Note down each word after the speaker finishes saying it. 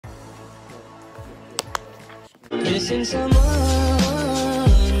Missing someone.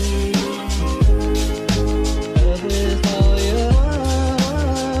 With all your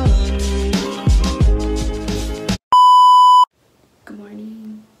Good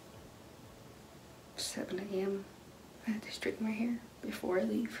morning. 7 a.m. I had to straighten my hair before I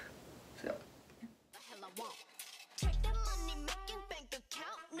leave. So Check the money making bank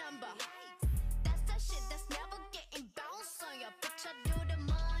account number. That's that shit that's never getting bounced on your bitch. I do the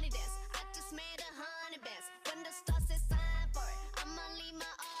money dance. I just made 100 bands. When the stars say sign for it, I'ma leave my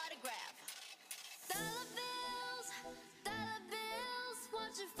autograph. Dollar bills,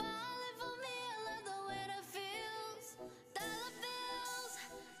 watch it falling for me. I love the way that feels. Dollar bills,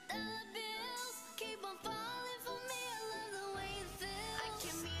 keep on falling for me. I love the way it feels. I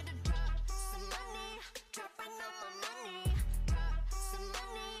came here to drop some money, dropping all my money, drop some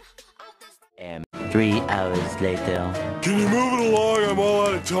money. All this. And 3 hours later. Can you move it along? I'm all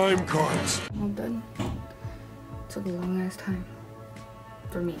out of time cards. I'm all done. Took a long ass time.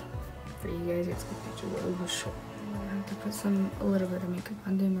 For me. For you guys, it's really was short. I have to put a little bit of makeup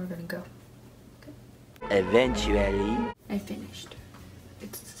on, then we're gonna go. Okay. Eventually. I finished.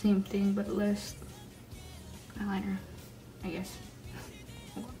 It's the same thing, but less eyeliner, I guess.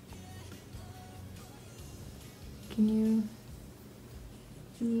 Can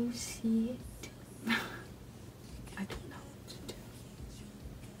you see it? I don't know what to do.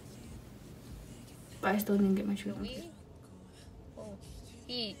 But I still didn't get my shoes on. Oh,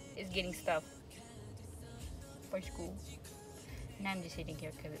 he is getting stuff for school. And I'm just sitting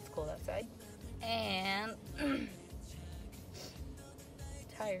here because it's cold outside. And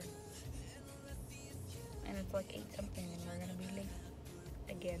tired. And it's like 8 something and we're gonna be late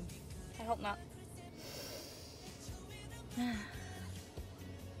again. I hope not.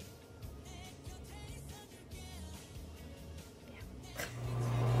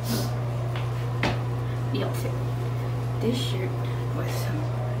 The outfit. This shirt with some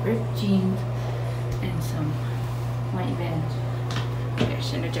ripped jeans and some white Vans.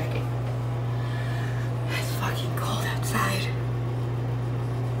 Yes, and a jacket. It's fucking cold outside.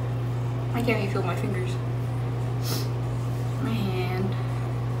 I can't even feel my fingers. My hand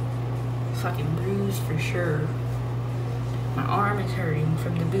is fucking bruised for sure. My arm is hurting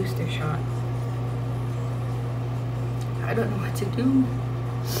from the booster shot. I don't know what to do.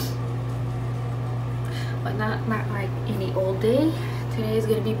 But not like any old day. Today is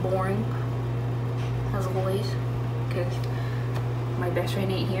gonna be boring, as always, because my best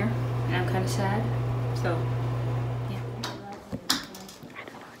friend ain't here, and I'm kind of sad. So, yeah. I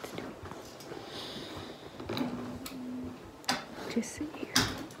don't know what to do. Just sit here.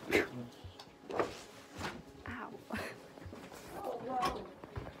 Ow.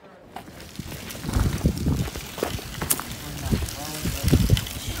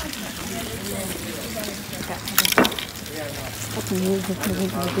 Fucking move the thing.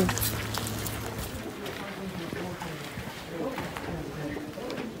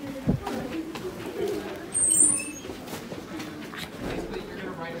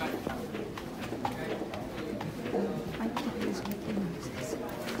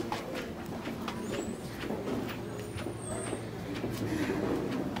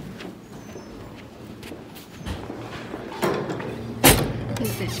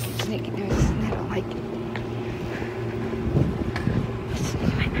 This bitch keeps making noises and I don't like it.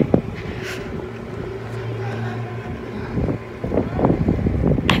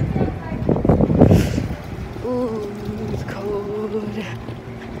 Ooh, it's cold.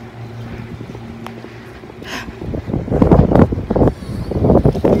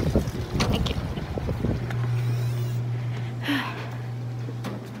 Thank you.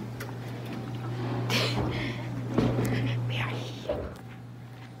 We are here.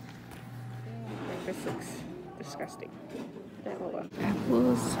 This looks disgusting.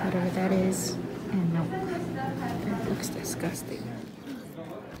 Apples, whatever that is, and no. That looks disgusting.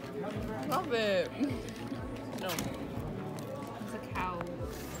 Love it. No. It's a cow.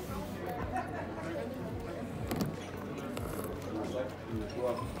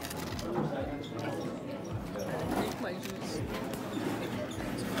 Drink my juice.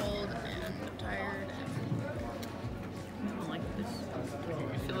 It's cold and I'm tired and I don't like this.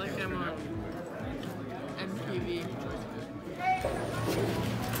 I feel like I'm on MTV.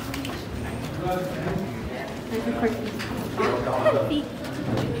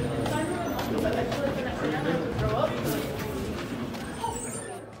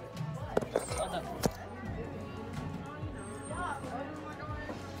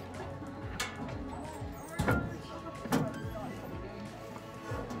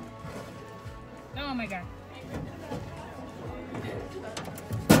 Oh my god.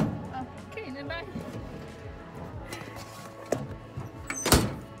 Okay, then bye.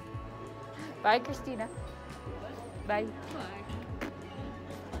 Bye, Christina. Bye.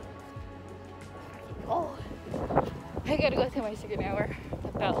 Oh, I gotta go to my second hour. The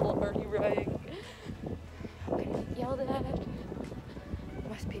bell already rang. I'm gonna get yelled at.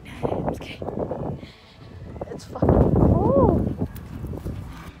 Must be mad. I'm just kidding. It's fucking cold.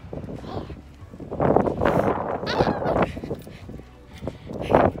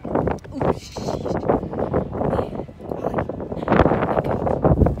 Ooh, shit.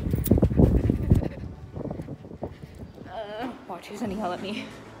 Watch, he's gonna yell at me.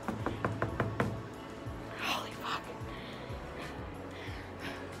 Holy fuck.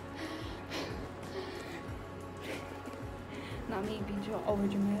 Not me being so over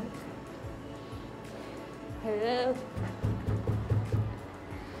dramatic. Hello.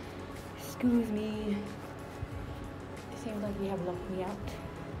 Excuse me. It seems like we have locked me out.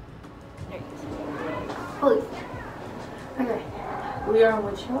 There he is. Holy. Okay. We are on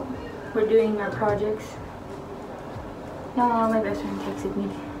woodshop. We're doing our projects. No, my best friend texted me.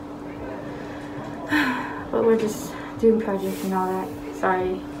 But we're just doing projects and all that.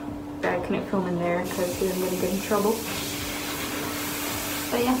 Sorry that I couldn't film in there because we were going to get in trouble.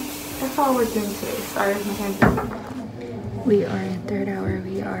 But yeah, that's all we're doing today. Sorry if my hands are. We are in third hour.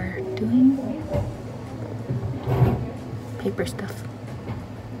 We are doing paper stuff.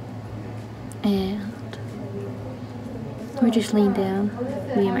 And we're just laying down,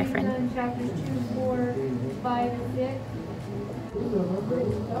 me and my friend.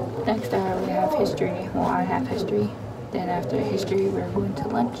 Next hour we have history. Well, I have history. Then after history we're going to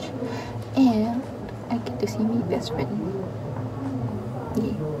lunch. And I get to see my best friend.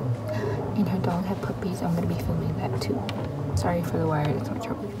 Yeah. And her dog had puppies. I'm going to be filming that too. Sorry for the wire, it's no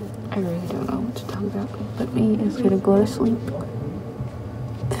trouble. I really don't know what to talk about. But me is going to go to sleep.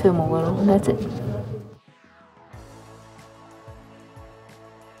 Film a little, and that's it.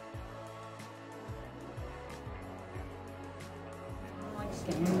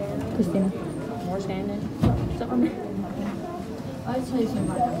 Christina, more standing.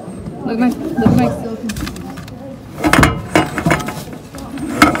 Look nice. Look nice.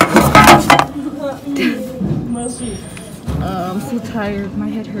 I'm so tired. My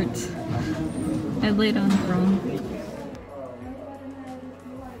head hurts. I laid on the ground.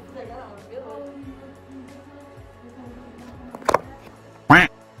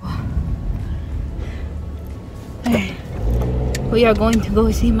 We are going to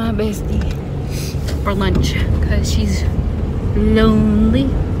go see my bestie for lunch because she's lonely.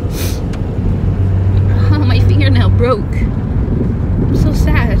 Oh, my fingernail broke. I'm so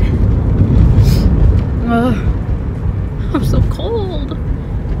sad. I'm so cold.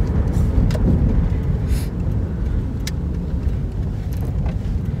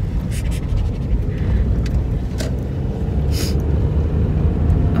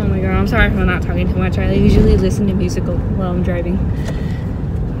 I'm sorry if I'm not talking too much. I usually listen to music while I'm driving,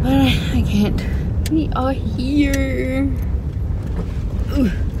 but I can't. We are here.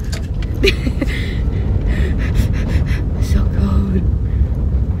 So cold.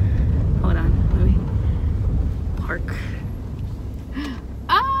 Hold on, let me park.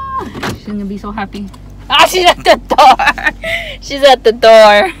 Ah, she's gonna be so happy. Ah, she's at the door. She's at the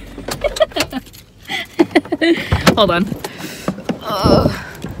door. Hold on. Ah!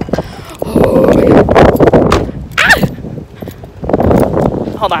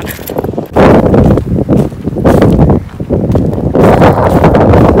 Hold on. Oh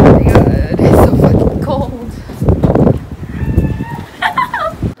my god, it's so fucking cold.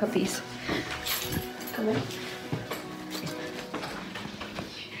 Puppies. Come in.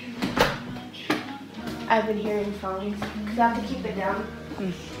 I've been hearing songs because I have to keep it down.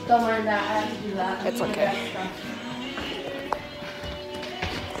 Don't mind that, I have to do that. It's okay.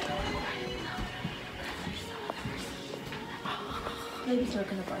 Maybe he's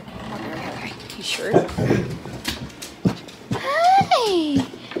looking at Okay, you sure? Hi!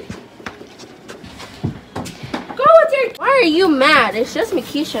 Go with your... Why are you mad? It's just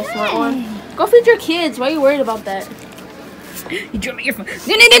Makisha, smart one. Go feed your kids. Why are you worried about that? You dropped my earphone.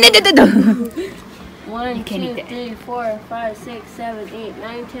 No. 1, 2, 3, 4, 5, 6, 7, 8,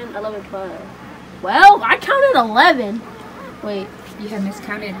 9, 10, 11, 12. Well, I counted 11. Wait. You have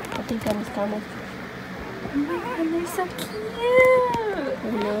miscounted. I think I miscounted. Oh my god, they're so cute. I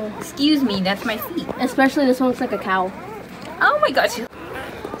know. Excuse me, that's my feet. Especially this one looks like a cow. Oh my gosh. They're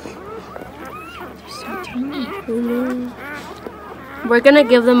so tiny. We're gonna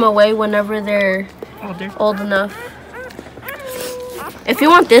give them away whenever they're old enough. If you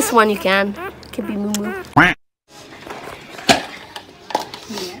want this one, you can. It could be Moo Moo.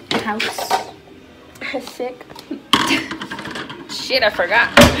 Yeah, house. Sick. Shit, I forgot.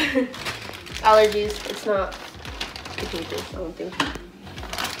 Allergies. It's not contagious, I don't think.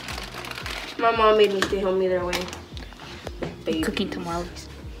 My mom made me stay home either way. Baby. Cooking tamales.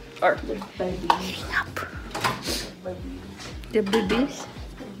 Or heating up. The babies.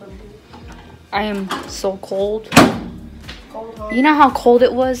 I am so cold. Cold, huh? You know how cold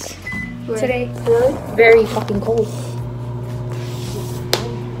it was today? Really? Very fucking cold.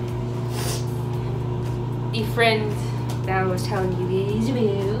 The friend that I was telling you guys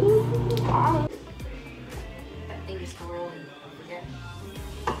about. That thing is rolling. Forget.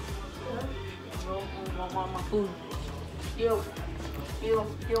 Rolling on my food. You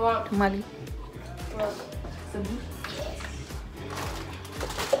want Tamale.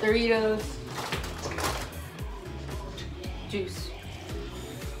 Doritos. Juice.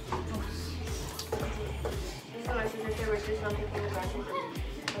 This is my sister's favorite juice. I'm taking the back.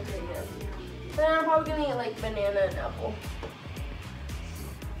 Okay, yes. But I'm probably gonna eat like banana and apple.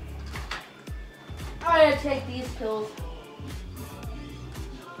 I'm gonna take these pills.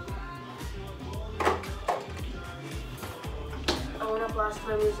 I went up last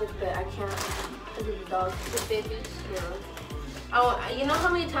time music, but I can't. I do the dog. The babies. Yeah. You know how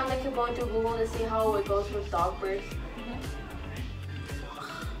many times I keep going through Google to see how it goes with dog births?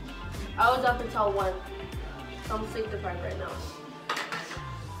 I was up until 1. So I'm sleep deprived right now.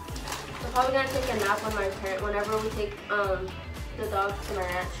 I'm probably gonna take a nap on my parent whenever we take the dogs to my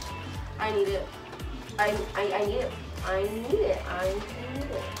ranch. I need it. I need it. I need it. I need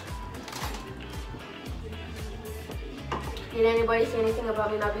it. Did anybody say anything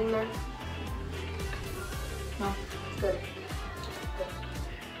about me not being there? No. Good. Good.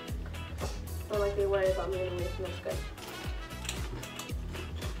 Not like they worry about me anyways, so that's good.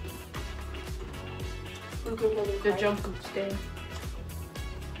 You can hear them The cry. jump could stay.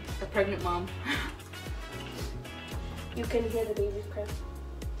 The pregnant mom. You can hear the babies cry.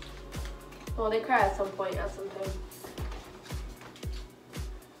 Well, they cry at some point, at some time.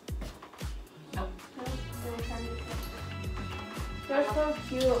 No. They're so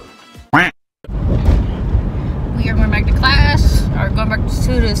cute. We are going back to class, or going back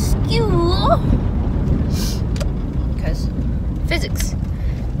to the school, because physics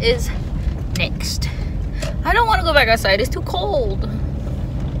is next. I don't want to go back outside, it's too cold.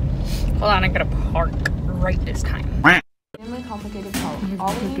 Hold on, I gotta park right this time. Extremely complicated problem.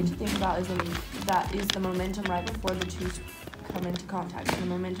 All we need to think about is the momentum right before the two come into contact, and the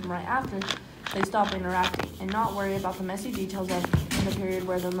momentum right after they stop interacting, and not worry about the messy details of the period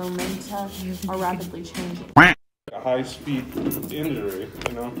where the momenta are rapidly changing. A high-speed injury,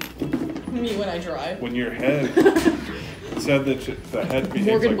 you know? Me when I drive. When your head said that the head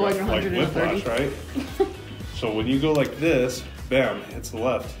behaves Morgan like going whiplash, right? So when you go like this, bam, hits the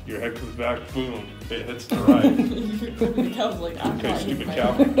left. Your head comes back, boom, it hits the right. The cow's like, I'm Okay, not stupid my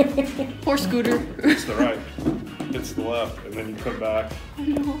cow. Poor Scooter. It's the right. It's the left, and then you come back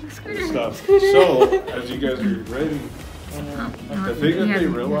and Scooter. stuff. So, as you guys are ready, the thing that they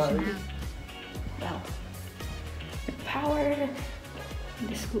realize, Power.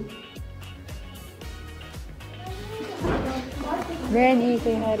 The scoop. Randy,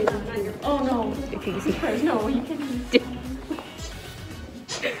 say hi to you. Oh no. No, you can.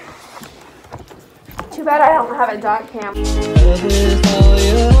 Too bad I don't have a dog cam. Love is all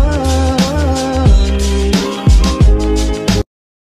you want.